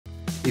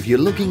if you're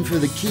looking for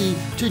the key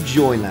to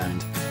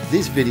Joyland.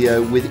 This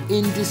video with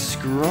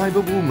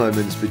indescribable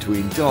moments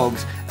between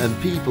dogs and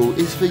people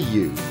is for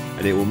you,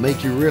 and it will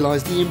make you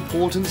realise the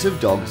importance of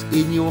dogs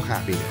in your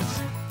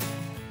happiness.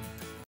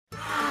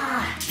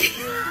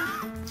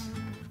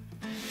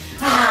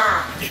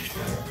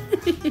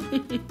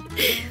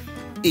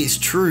 It's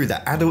true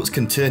that adults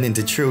can turn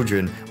into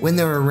children when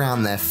they're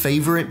around their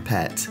favourite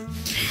pet.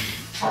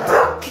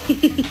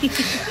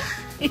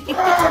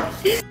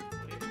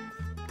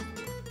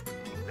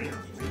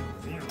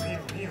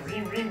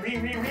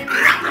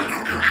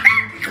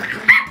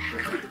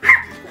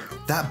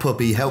 That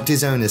puppy helped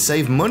his owner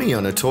save money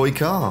on a toy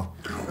car.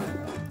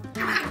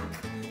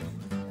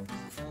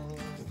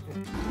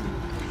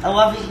 I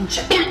love eating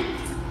chicken.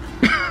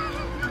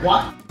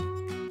 What?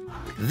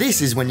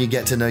 This is when you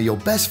get to know your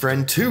best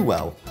friend too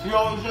well.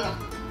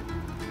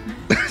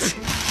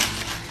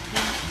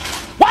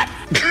 What?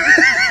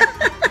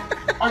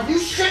 Are you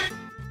shit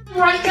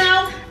right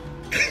now?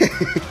 Here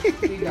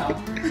you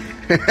go.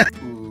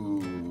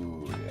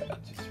 Ooh, yeah,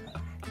 just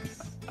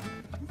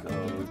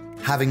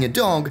relax. Having a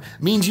dog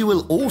means you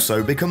will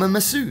also become a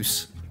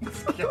masseuse.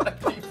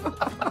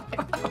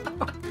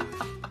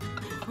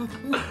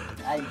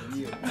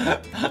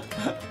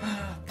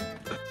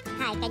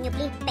 Hi, can you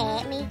please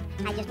pet me?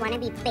 I just want to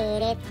be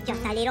petted,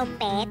 just a little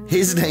pet.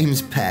 His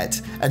name's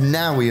Pet, and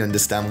now we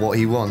understand what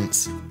he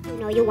wants. You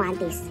know you want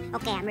this.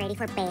 Okay, I'm ready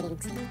for petting.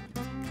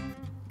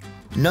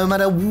 No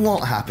matter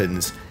what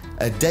happens,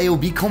 a day will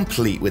be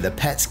complete with a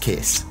pet's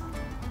kiss.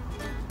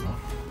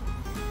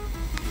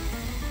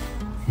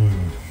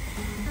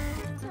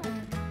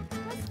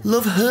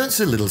 Love hurts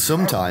a little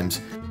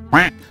sometimes,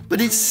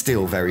 but it's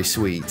still very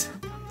sweet.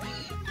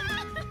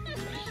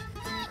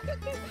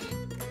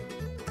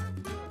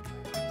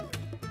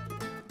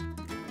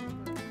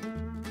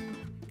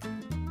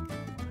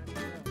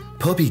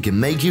 Puppy can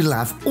make you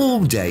laugh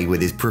all day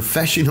with his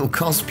professional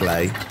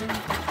cosplay.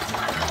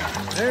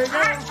 There you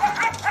go.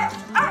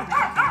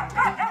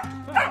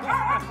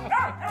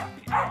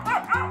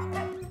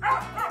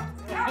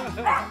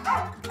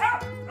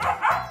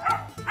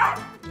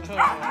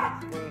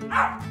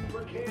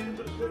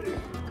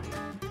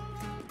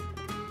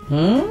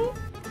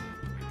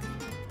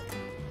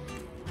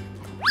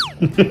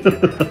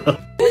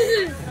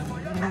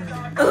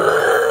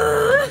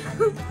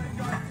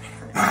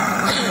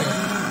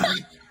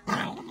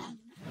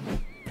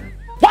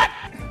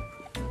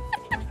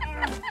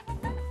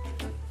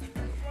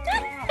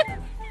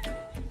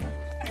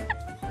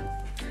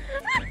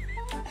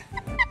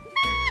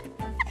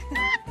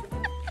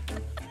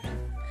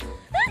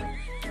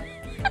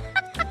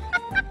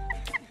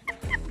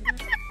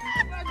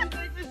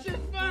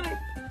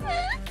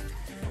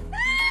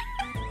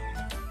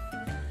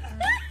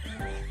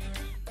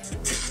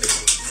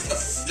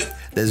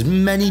 There's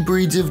many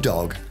breeds of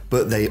dog,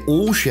 but they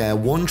all share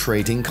one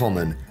trait in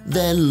common.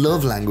 Their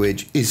love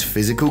language is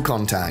physical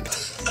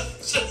contact.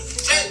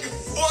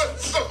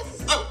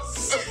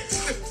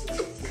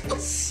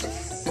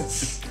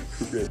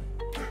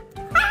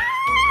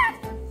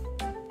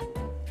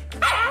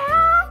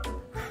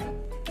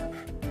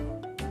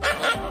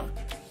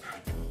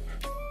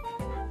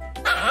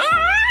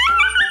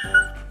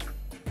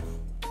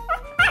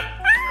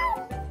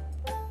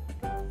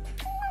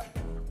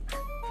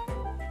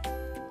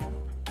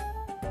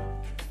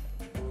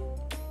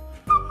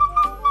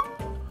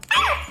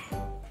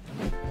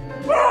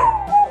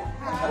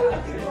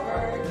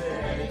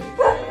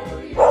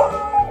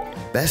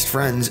 Best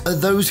friends are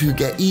those who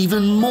get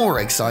even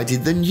more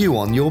excited than you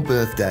on your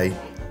birthday.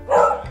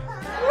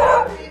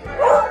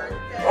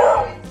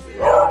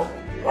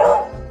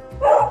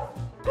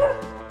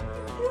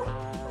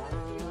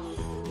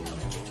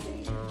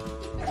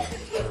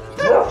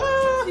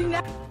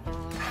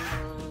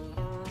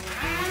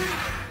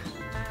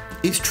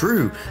 It's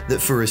true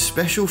that for a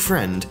special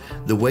friend,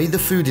 the way the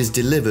food is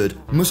delivered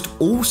must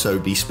also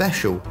be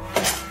special.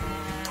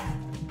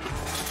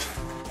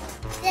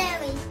 There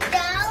we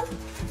go.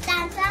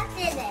 Santa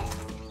did it.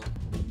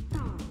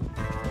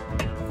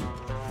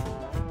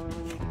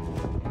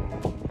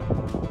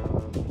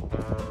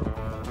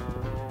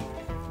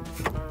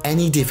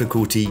 Any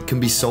difficulty can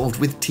be solved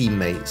with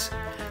teammates.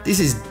 This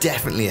is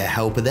definitely a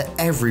helper that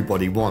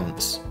everybody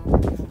wants.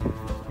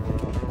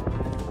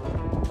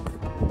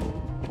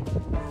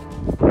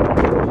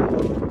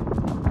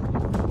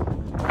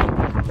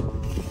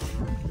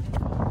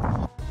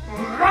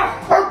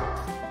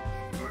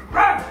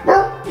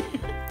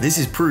 This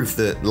is proof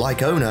that,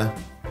 like owner,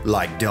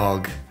 like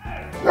dog.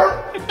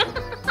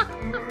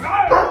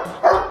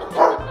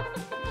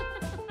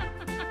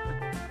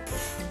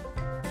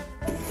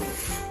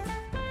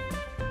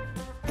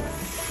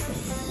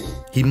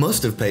 He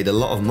must have paid a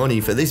lot of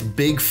money for this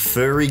big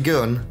furry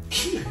gun.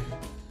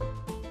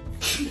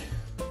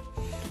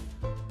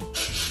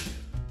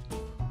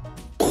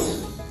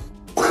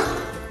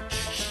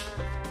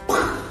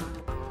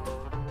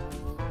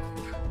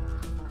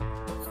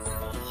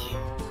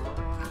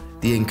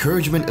 The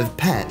encouragement of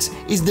pets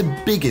is the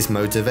biggest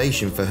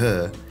motivation for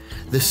her.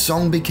 the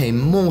song became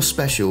more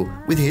special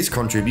with his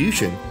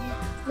contribution.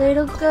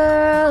 Little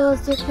girls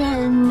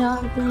depend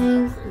on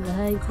things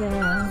like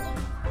that.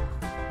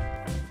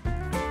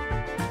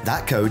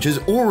 That coach has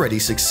already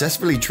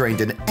successfully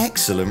trained an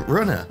excellent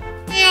runner.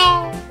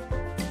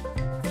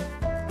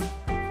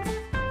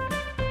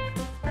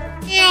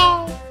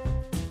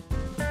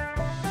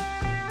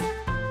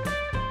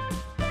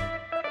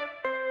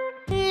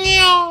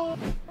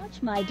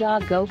 Watch my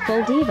dog go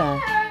full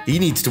diva. He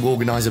needs to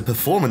organise a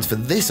performance for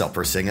this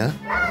opera singer.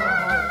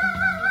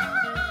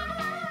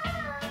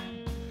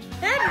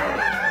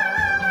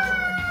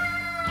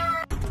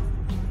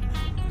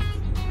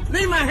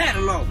 Leave my head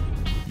alone.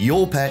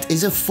 Your pet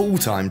is a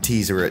full-time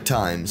teaser at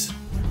times.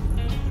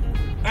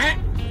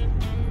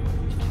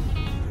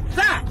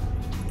 Stop!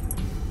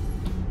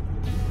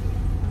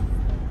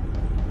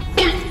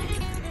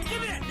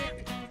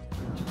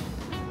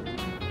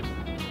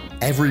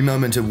 Every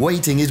moment of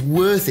waiting is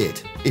worth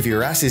it if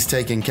your ass is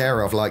taken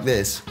care of like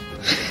this.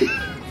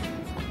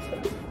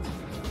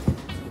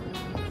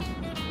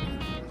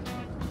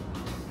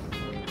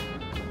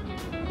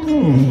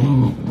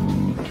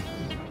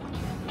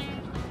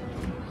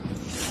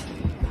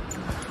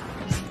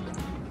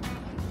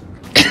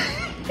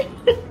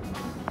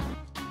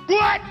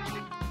 What?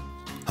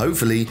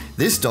 Hopefully,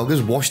 this dog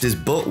has washed his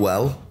butt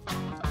well.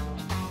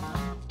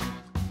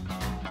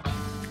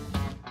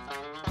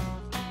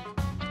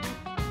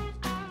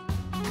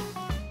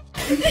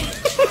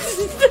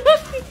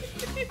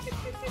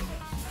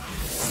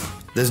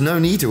 There's no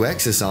need to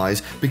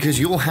exercise because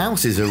your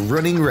house is a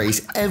running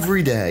race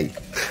every day.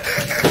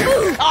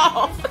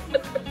 Oh.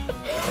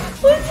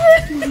 What's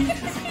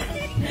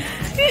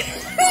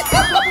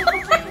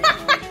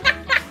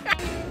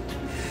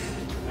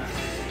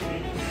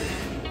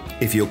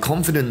If you're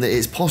confident that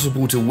it's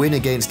possible to win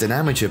against an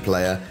amateur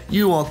player,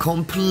 you are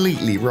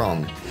completely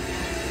wrong.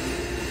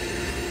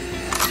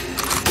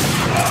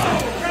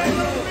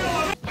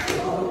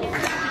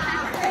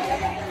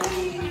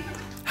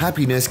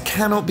 Happiness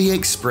cannot be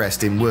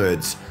expressed in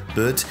words,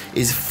 but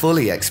is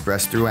fully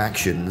expressed through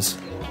actions.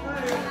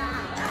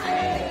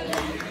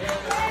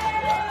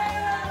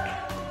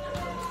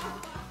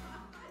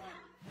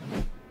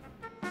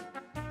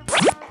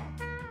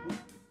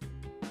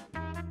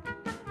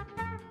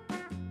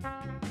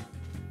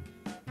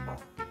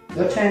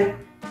 Your turn.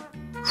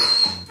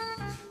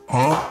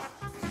 Huh?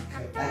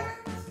 Okay, back.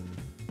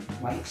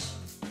 Mics.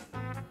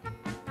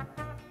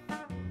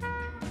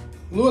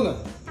 Luna,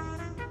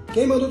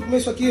 quem mandou tu comer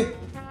isso aqui?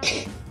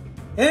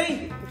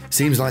 Hein?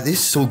 Seems like this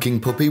sulking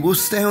puppy will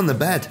stay on the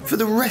bed for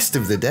the rest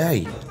of the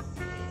day.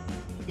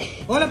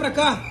 Olha pra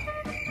cá.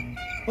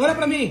 Olha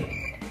pra mim.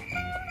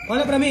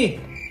 Olha pra mim.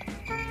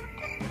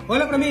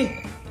 Olha pra mim.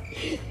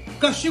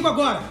 Castigo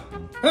agora.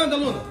 Anda,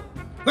 Luna.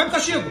 Vai pro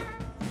castigo.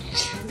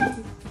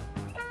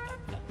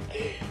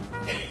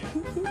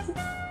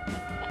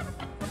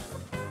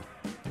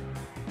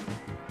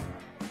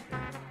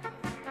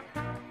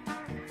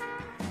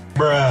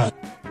 Bruh.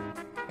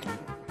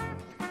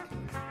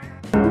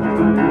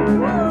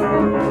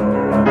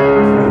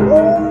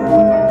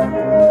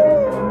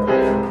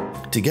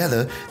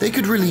 Together, they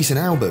could release an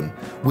album,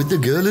 with the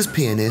girl as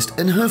pianist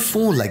and her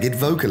four-legged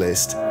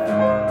vocalist.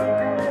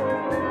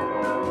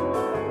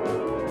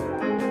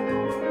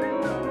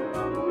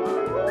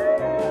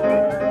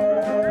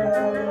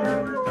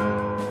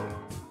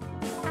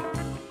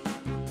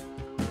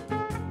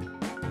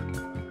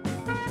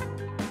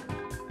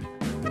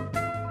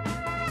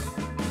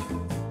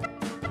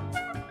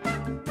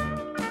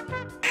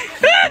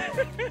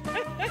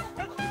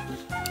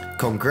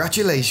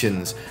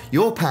 Congratulations,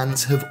 your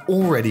pants have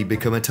already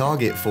become a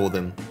target for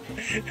them.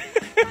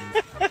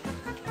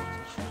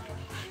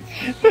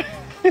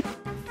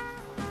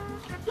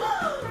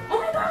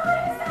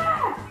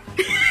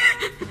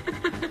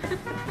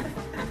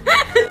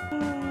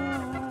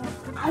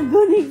 I'm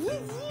gonna get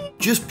you.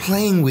 Just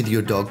playing with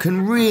your dog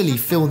can really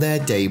fill their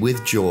day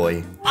with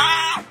joy.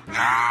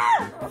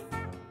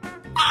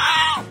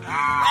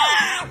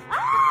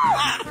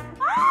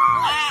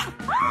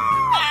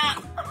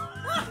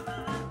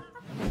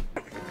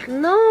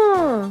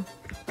 No.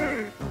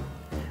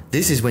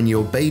 This is when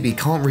your baby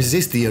can't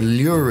resist the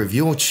allure of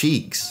your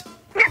cheeks.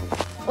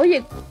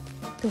 Oye,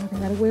 te voy a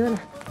pegar, huevona.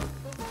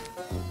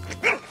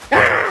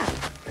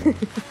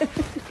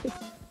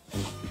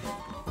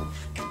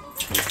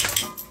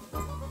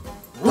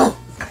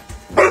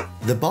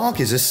 The bark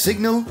is a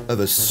signal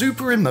of a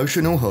super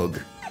emotional hug.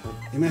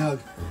 Give me a hug.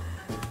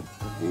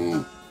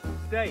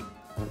 Stay.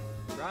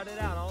 Ride it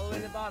out all the way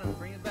to the bottom.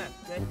 Bring it back,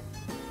 okay?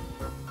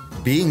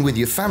 Being with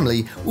your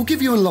family will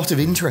give you a lot of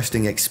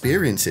interesting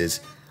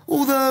experiences,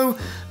 although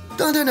I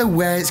don't know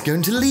where it's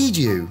going to lead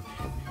you.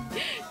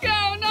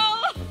 Go, no.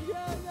 Go,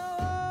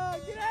 Noah!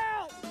 Get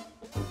out!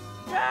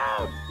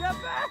 Go! Step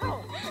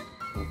out!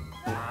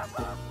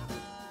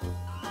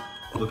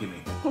 Look at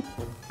me.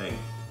 Hey.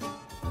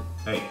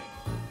 Hey.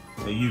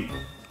 Hey, you.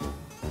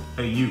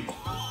 Hey, you.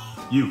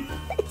 You.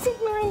 It's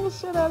ignoring the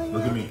shit out of you.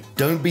 Look at me.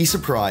 Don't be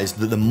surprised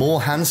that the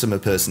more handsome a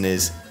person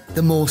is,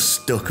 the more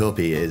stuck up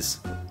he is.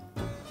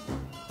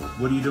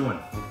 What are you doing?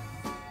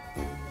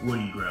 What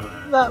are you grabbing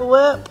at? That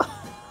whip.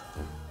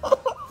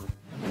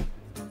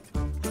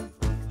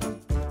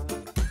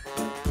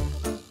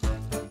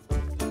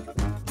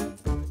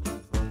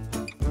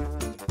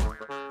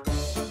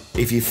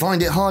 If you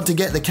find it hard to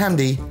get the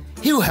candy,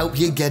 he'll help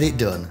you get it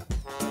done.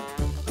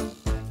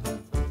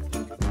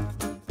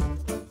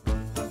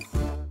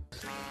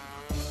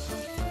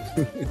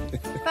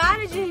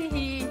 Para de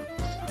rir.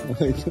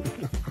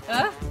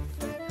 Hã?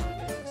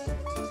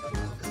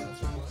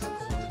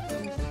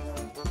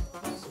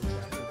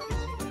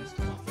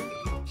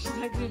 She's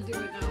not gonna do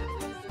it now.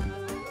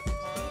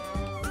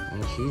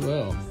 Well, she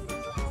will.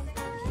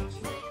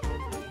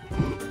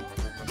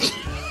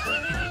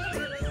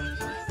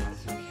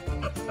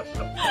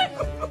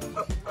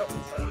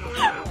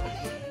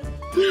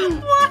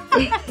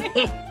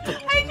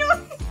 I know.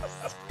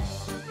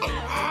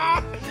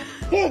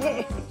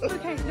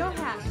 Okay, no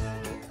hat.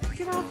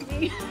 Get off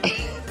me.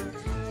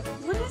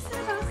 What is it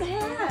about the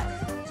hat?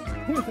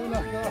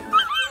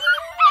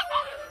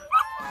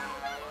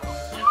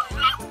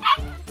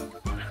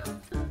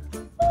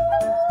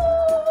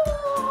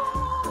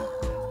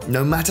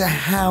 No matter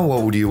how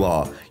old you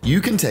are, you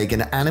can take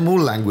an animal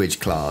language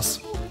class.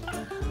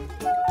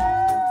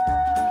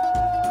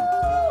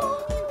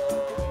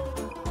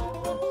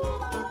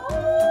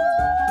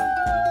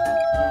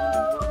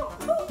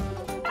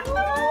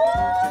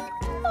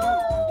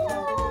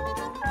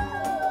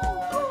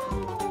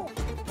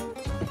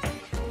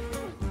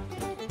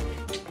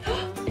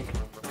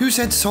 Who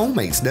said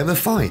soulmates never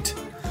fight?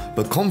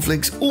 But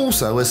conflict's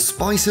also a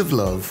spice of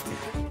love.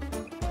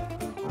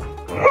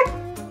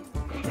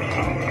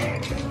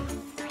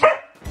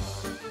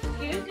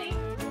 Excuse me.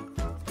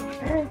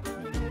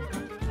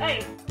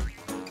 Hey.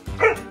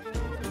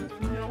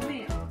 No,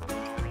 ma'am.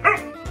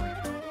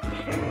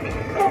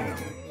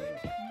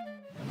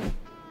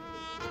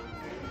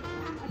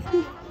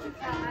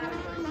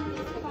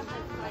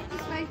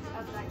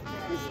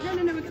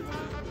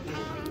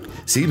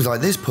 Seems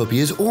like this puppy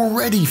has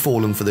already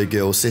fallen for the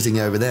girl sitting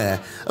over there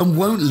and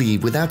won't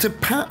leave without a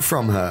pat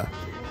from her.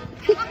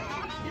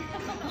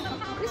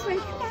 This way,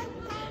 come on.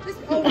 This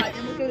way. Oh, right,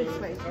 then we'll go this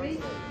way. Ready?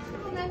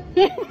 Come on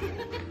then.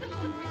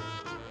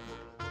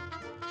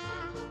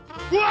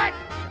 What?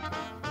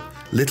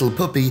 Little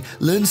puppy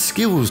learns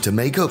skills to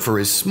make up for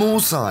his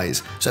small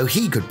size so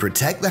he could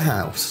protect the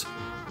house.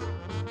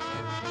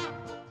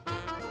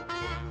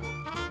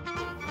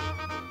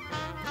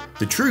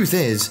 The truth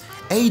is,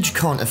 age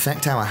can't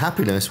affect our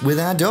happiness with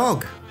our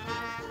dog.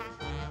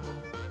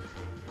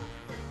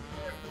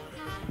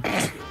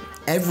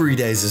 Every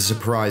day's a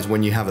surprise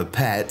when you have a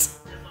pet.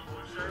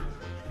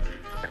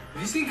 Have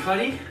you seen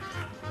Cuddy?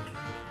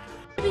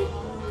 Trying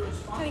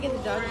to get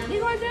the dog. You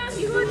going down?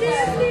 You going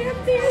down?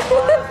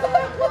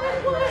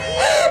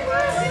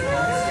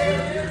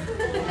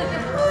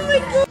 Oh my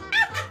god!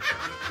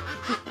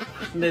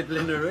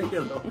 Sniffling the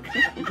real dog.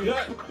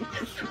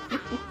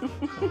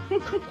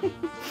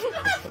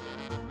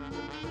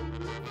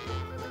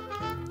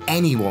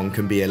 Anyone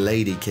can be a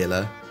lady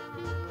killer.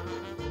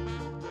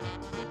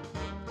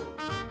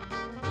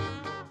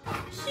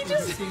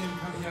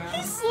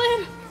 He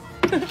slid.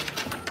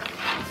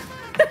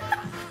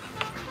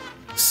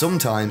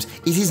 Sometimes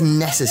it is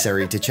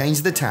necessary to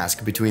change the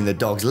task between the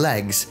dog's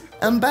legs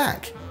and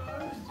back.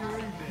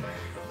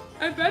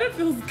 I bet it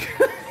feels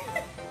good.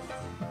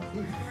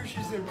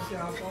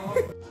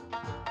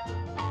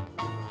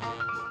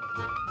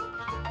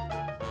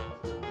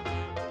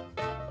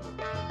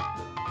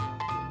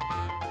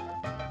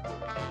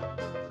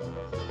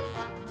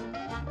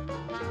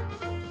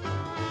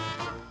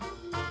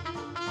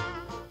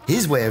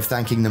 His way of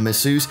thanking the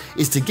masseuse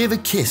is to give a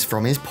kiss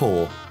from his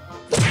paw.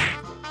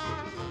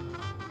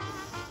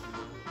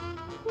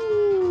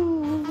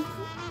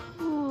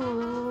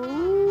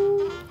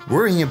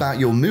 Worrying about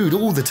your mood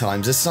all the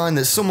time is a sign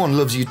that someone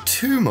loves you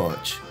too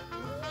much.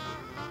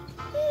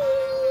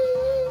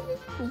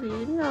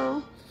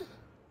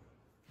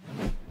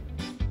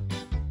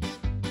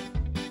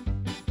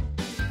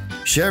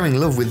 Sharing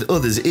love with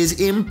others is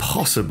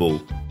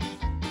impossible.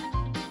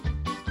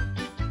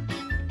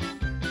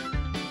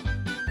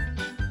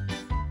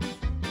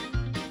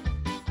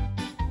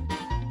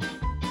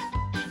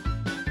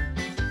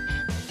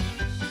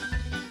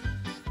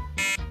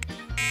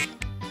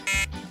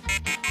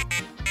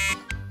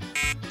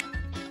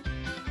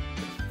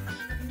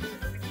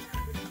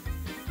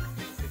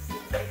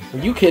 Are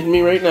you kidding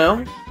me right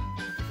now?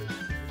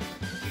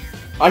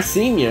 I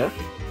seen ya.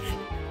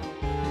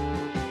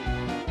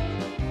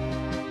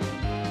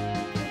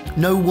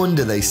 No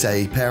wonder they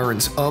say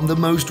parents are the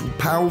most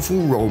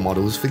powerful role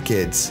models for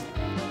kids.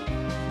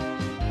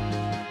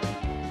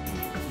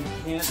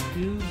 You can't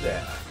do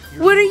that.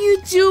 What are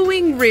you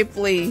doing,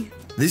 Ripley?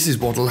 This is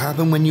what'll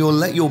happen when you'll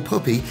let your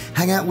puppy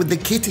hang out with the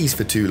kitties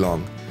for too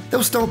long.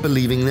 They'll start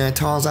believing they're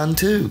Tarzan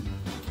too.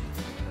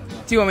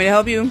 Do you want me to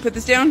help you put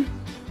this down?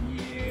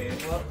 Yeah,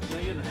 well, no,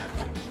 you don't have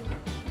to.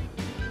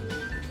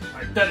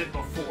 I've done it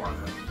before.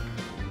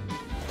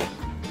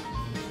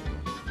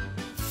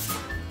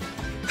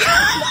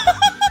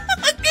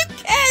 Good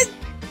kid!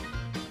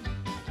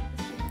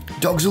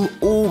 dogs will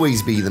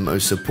always be the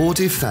most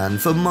supportive fan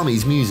for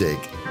mummy's music.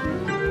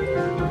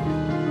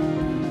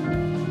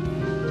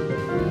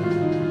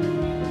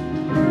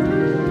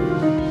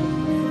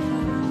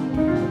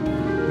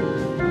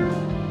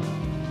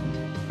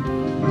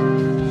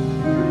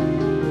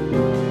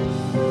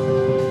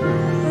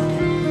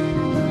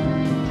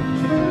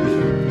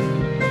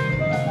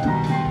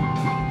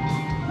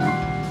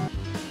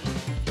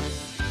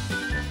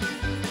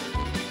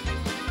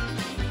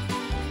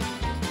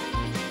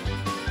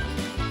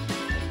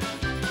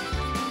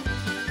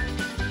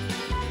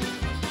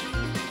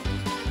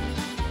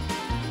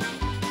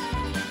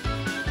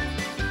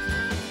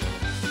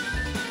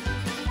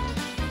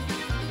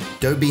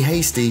 Don't be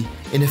hasty,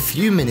 in a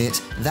few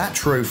minutes that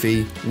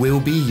trophy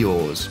will be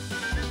yours.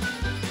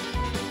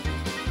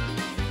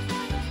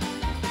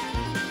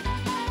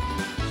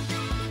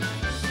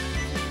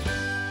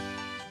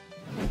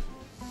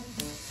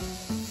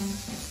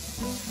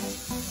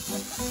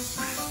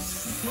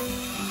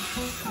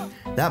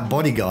 That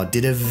bodyguard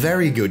did a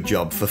very good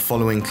job for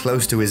following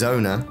close to his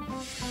owner.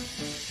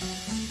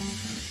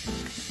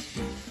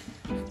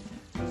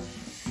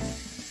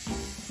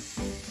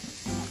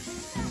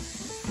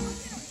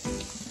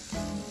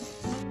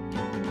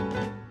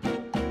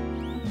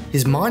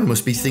 His mind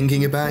must be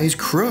thinking about his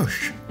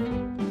crush.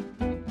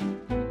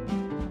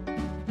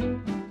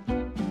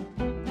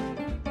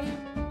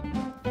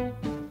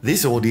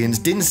 This audience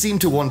didn't seem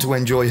to want to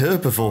enjoy her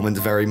performance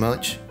very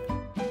much.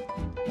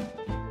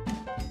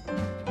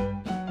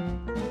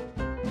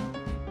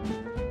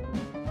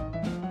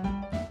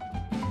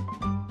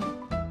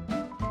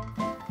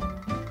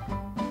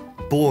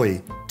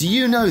 Boy, do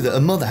you know that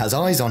a mother has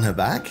eyes on her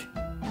back?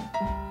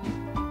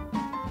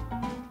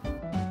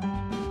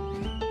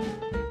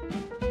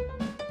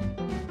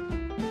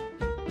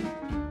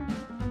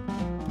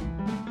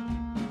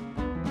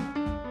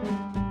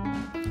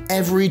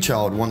 Every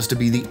child wants to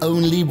be the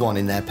only one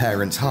in their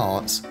parents'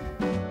 hearts.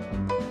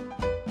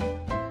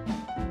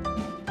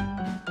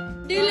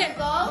 Dile,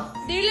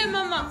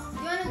 mama.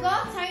 You wanna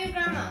go? Tell your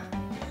grandma.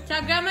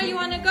 Tell grandma you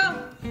wanna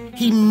go.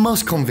 He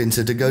must convince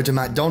her to go to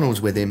McDonald's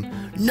with him.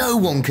 No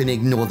one can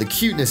ignore the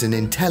cuteness and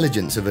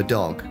intelligence of a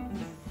dog.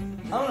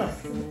 Vámonos.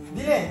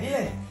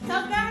 Dile.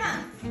 Tell grandma.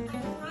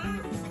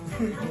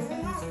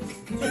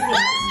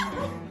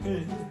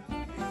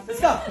 Let's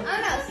go.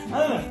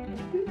 Vámonos.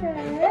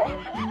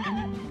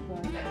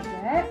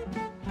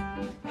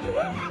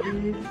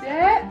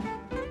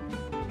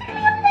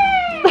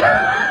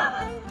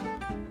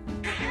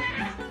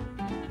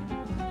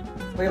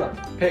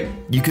 Pig.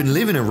 You can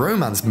live in a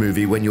romance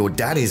movie when your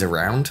daddy's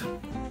around.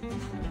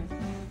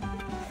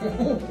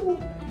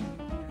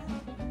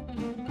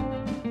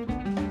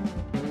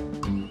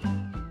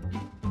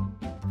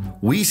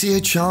 We see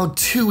a child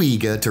too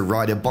eager to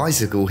ride a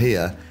bicycle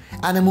here.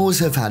 Animals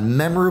have had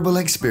memorable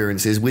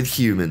experiences with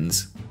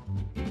humans.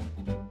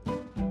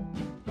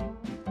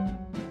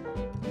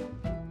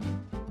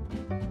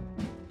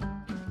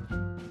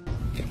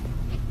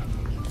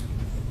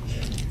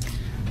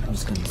 I'm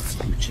just gonna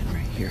scooch in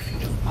right here if you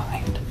don't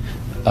mind.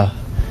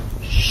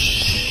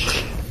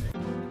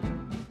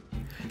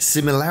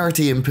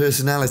 Similarity in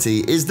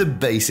personality is the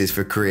basis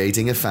for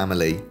creating a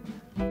family.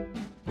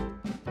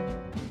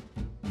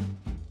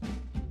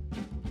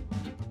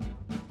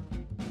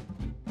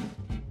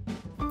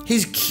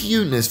 His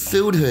cuteness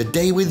filled her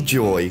day with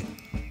joy.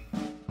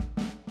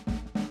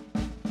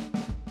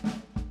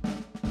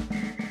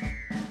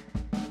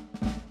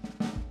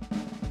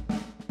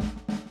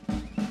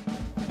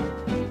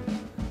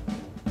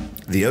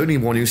 The only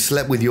one who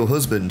slept with your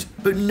husband,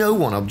 but no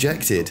one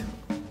objected.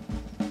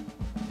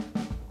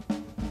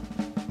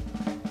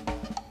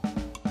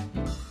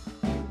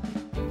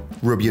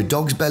 Rub your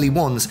dog's belly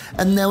once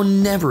and they'll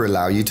never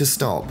allow you to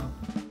stop.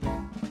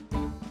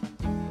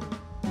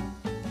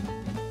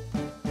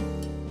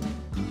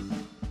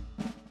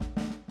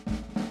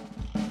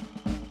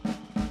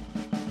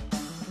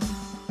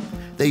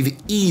 They've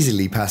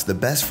easily passed the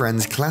best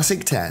friend's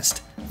classic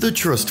test, the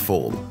trust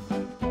fall.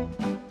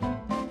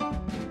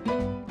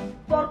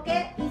 ¿Por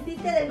qué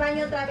hiciste del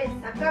baño otra vez?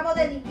 Acabo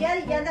de limpiar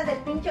y ya andas de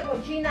pinche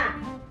cochina.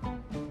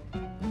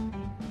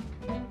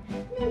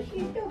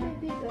 Mijito,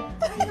 bebito.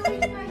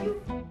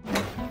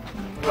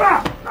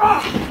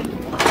 Ay,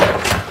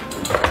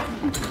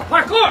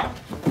 Parkour!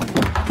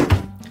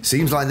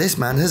 Seems like this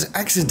man has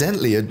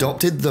accidentally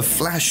adopted the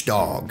flash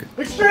dog.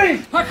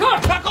 Extreme!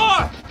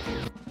 Parkour!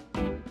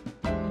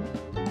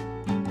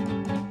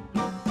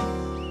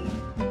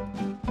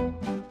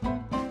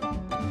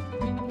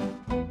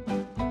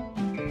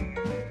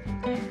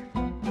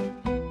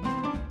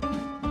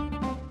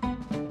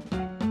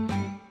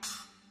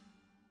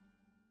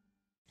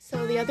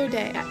 So the other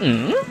day,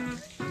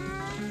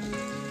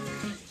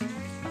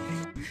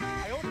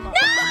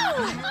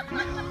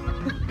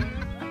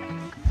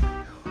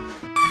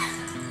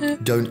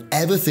 Don't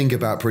ever think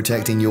about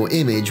protecting your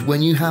image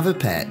when you have a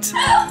pet.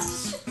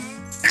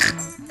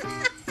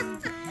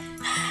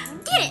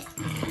 Get it!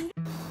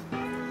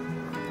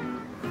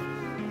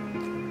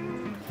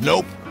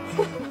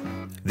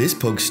 This This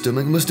pug's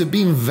stomach must have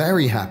been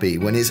very happy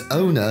when its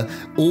owner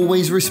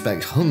always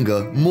respects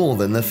hunger more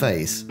than the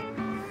face.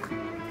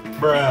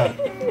 Bruh.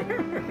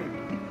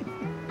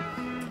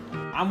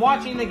 I'm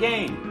watching the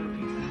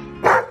game.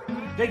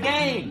 The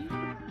game!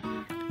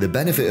 The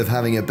benefit of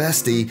having a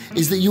bestie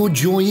is that your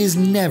joy is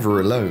never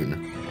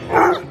alone.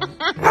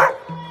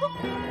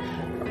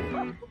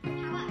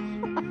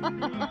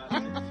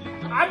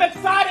 I'm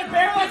excited,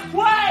 Bear! Let's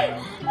play!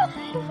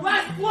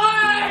 Let's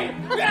play!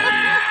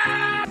 Yeah!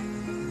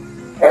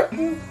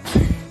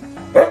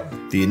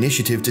 The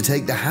initiative to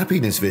take the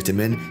happiness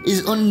vitamin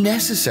is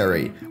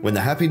unnecessary when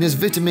the happiness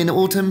vitamin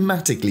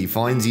automatically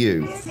finds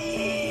you.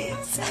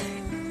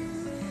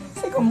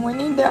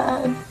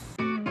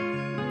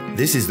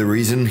 This is the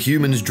reason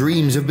humans'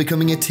 dreams of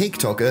becoming a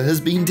TikToker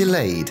has been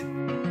delayed.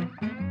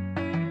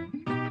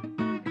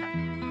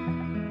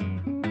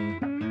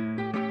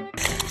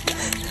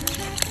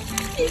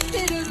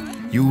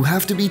 You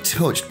have to be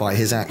touched by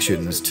his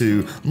actions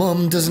to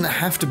 "Mum doesn't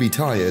have to be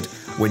tired"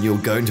 when you're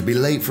going to be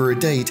late for a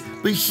date,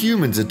 but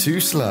humans are too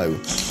slow.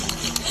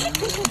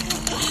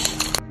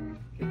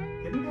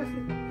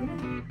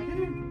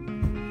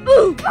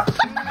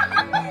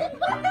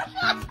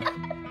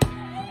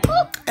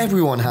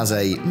 Everyone has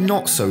a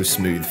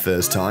not-so-smooth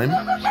first time.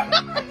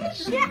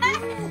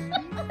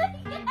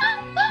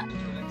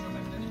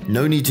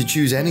 No need to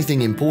choose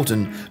anything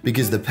important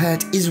because the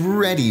pet is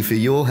ready for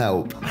your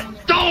help.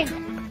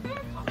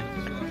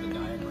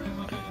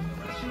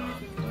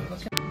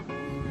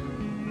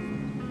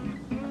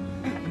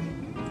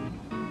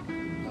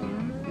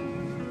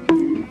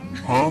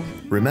 Huh?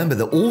 Remember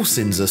that all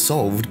sins are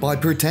solved by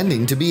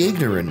pretending to be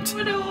ignorant.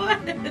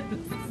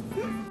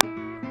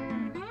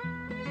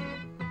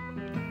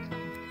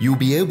 You'll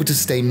be able to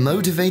stay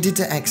motivated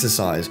to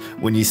exercise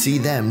when you see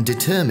them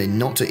determined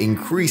not to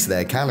increase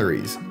their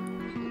calories.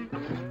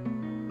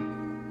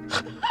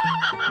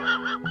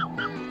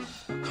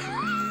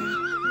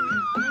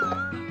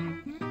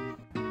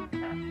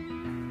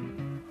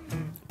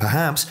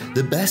 Perhaps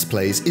the best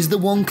place is the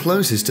one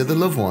closest to the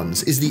loved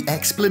ones is the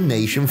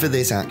explanation for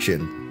this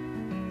action.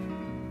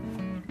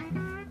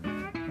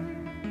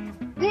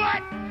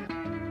 What?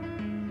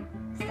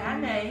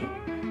 Stanley,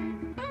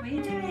 what are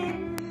you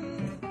doing?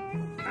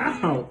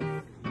 Ow!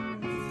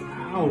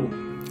 Ow!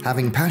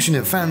 Having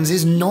passionate fans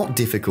is not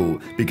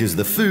difficult because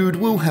the food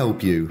will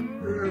help you.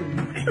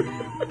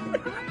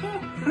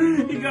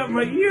 You got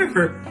my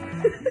ear!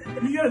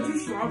 You got too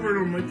slobbered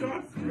on my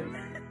top.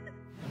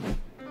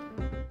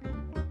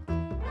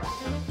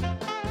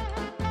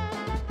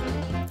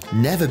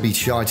 Never be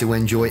shy to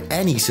enjoy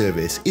any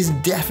service is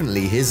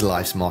definitely his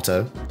life's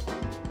motto.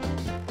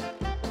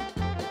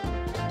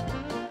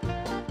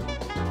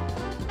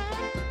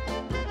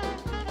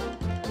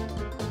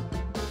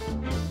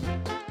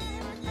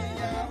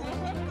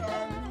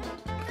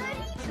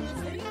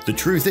 The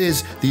truth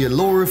is, the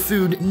allure of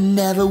food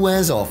never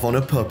wears off on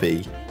a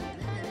puppy.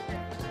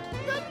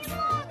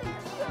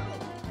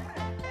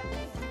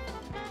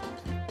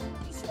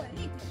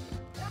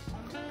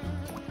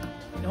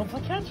 Don't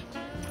play catch.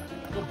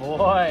 Good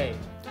boy.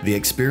 The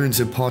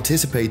experience of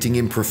participating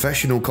in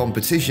professional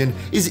competition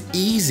is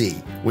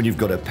easy when you've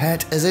got a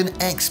pet as an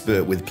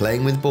expert with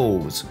playing with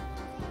balls.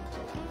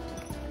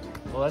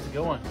 Well, that's a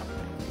good one.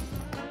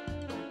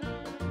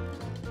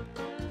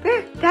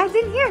 Bear, Dad's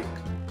in here.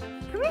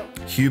 Come here.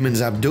 Humans'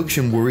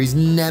 abduction worries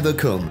never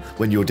come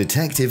when your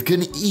detective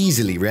can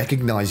easily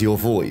recognize your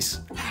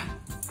voice.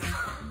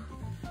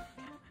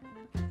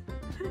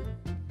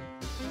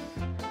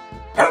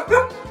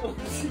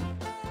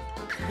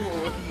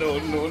 No,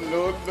 no,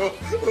 no, no.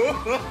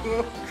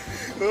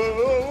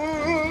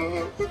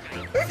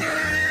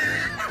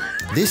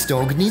 This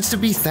dog needs to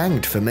be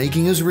thanked for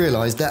making us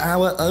realize that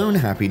our own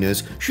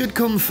happiness should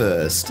come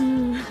first.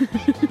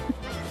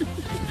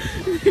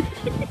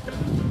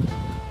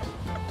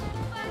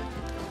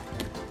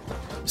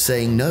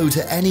 Saying no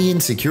to any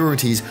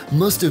insecurities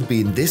must have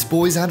been this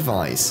boy's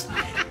advice.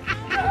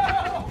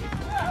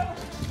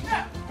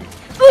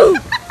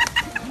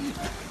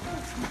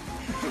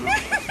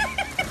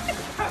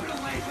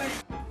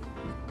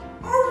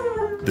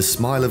 The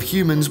smile of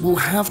humans will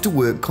have to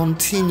work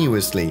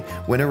continuously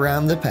when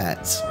around the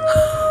pets.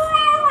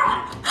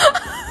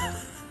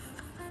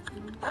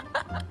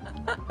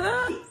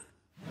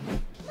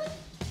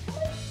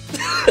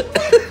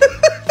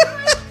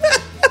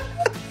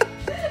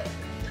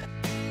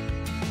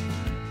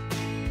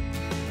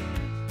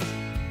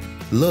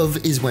 Love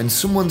is when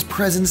someone's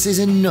presence is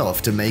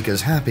enough to make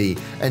us happy,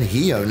 and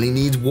he only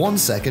needs 1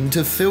 second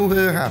to fill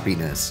her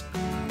happiness.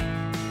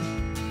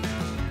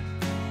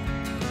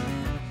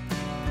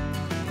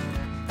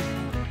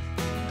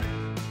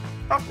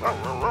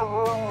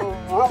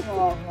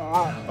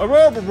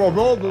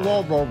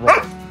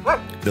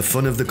 The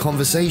fun of the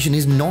conversation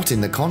is not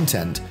in the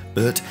content,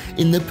 but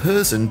in the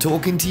person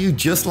talking to you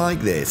just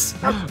like this.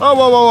 Oh, whoa,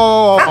 whoa,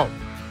 whoa, whoa, whoa.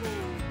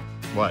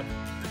 What?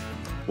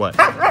 What?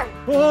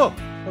 Oh,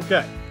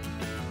 okay.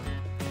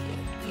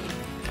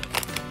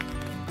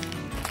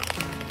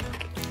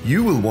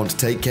 You will want to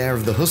take care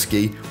of the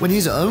husky when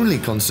his only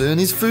concern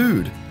is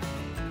food.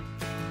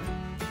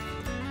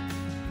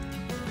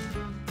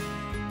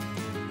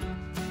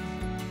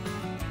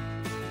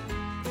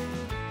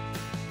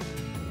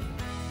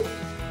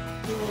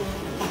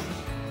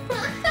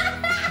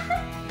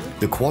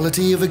 The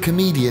quality of a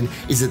comedian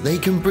is that they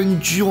can bring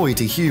joy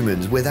to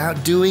humans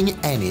without doing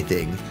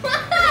anything.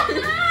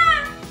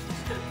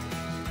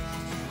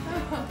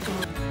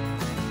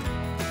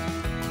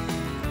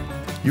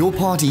 Your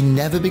party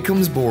never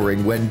becomes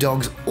boring when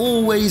dogs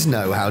always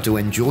know how to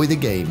enjoy the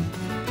game.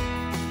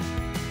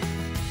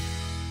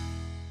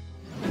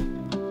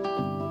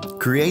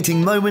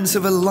 Creating moments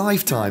of a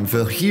lifetime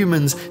for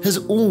humans has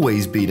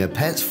always been a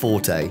pet's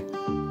forte.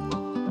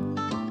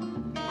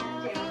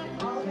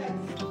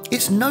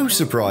 It's no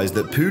surprise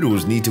that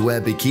poodles need to wear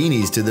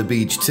bikinis to the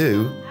beach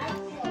too.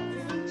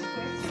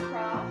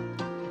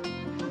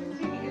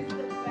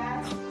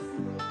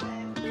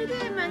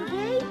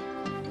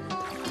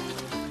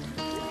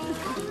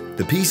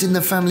 The peace in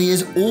the family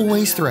is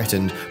always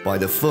threatened by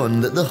the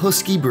fun that the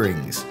husky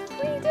brings.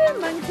 What are you doing,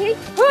 monkey?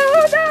 Oh,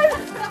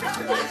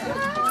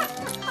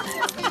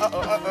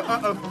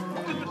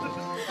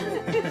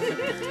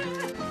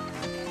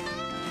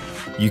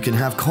 You can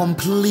have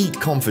complete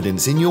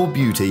confidence in your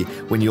beauty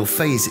when your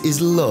face is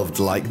loved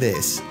like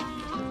this.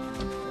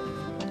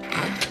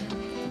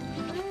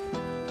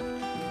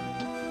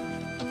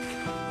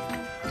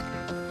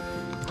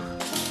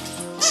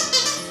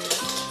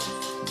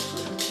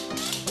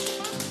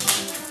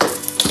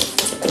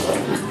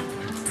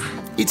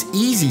 It's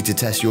easy to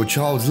test your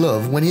child's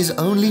love when his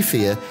only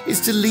fear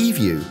is to leave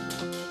you.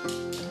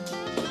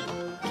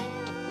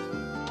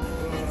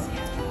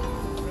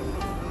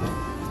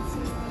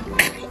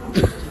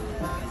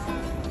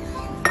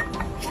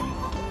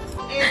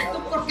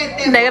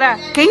 Negra,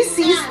 ¿qué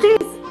hiciste?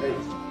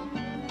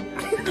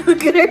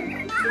 Look at her.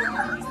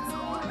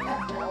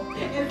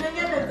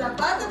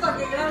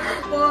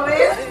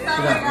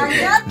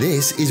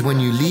 This is when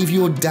you leave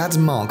your dad's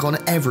mark on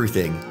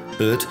everything,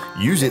 but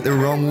use it the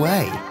wrong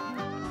way.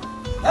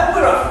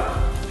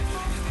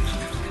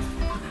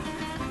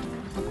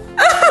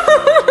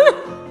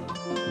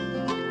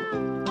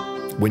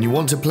 When you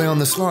want to play on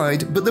the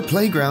slide, but the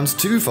playground's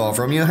too far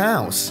from your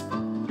house.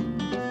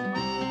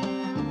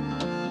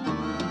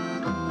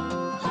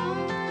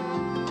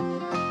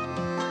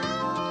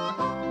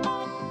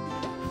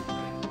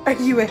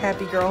 Are you a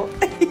happy girl?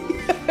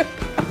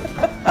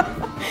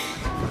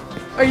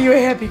 Are you a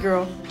happy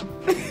girl?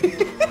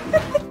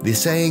 The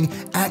saying,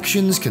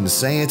 actions can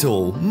say it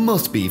all,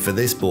 must be for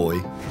this boy.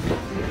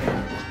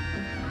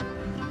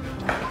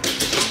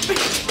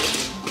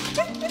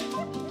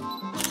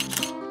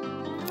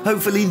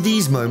 Hopefully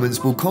these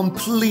moments will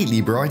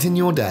completely brighten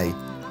your day.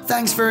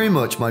 Thanks very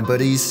much, my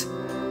buddies.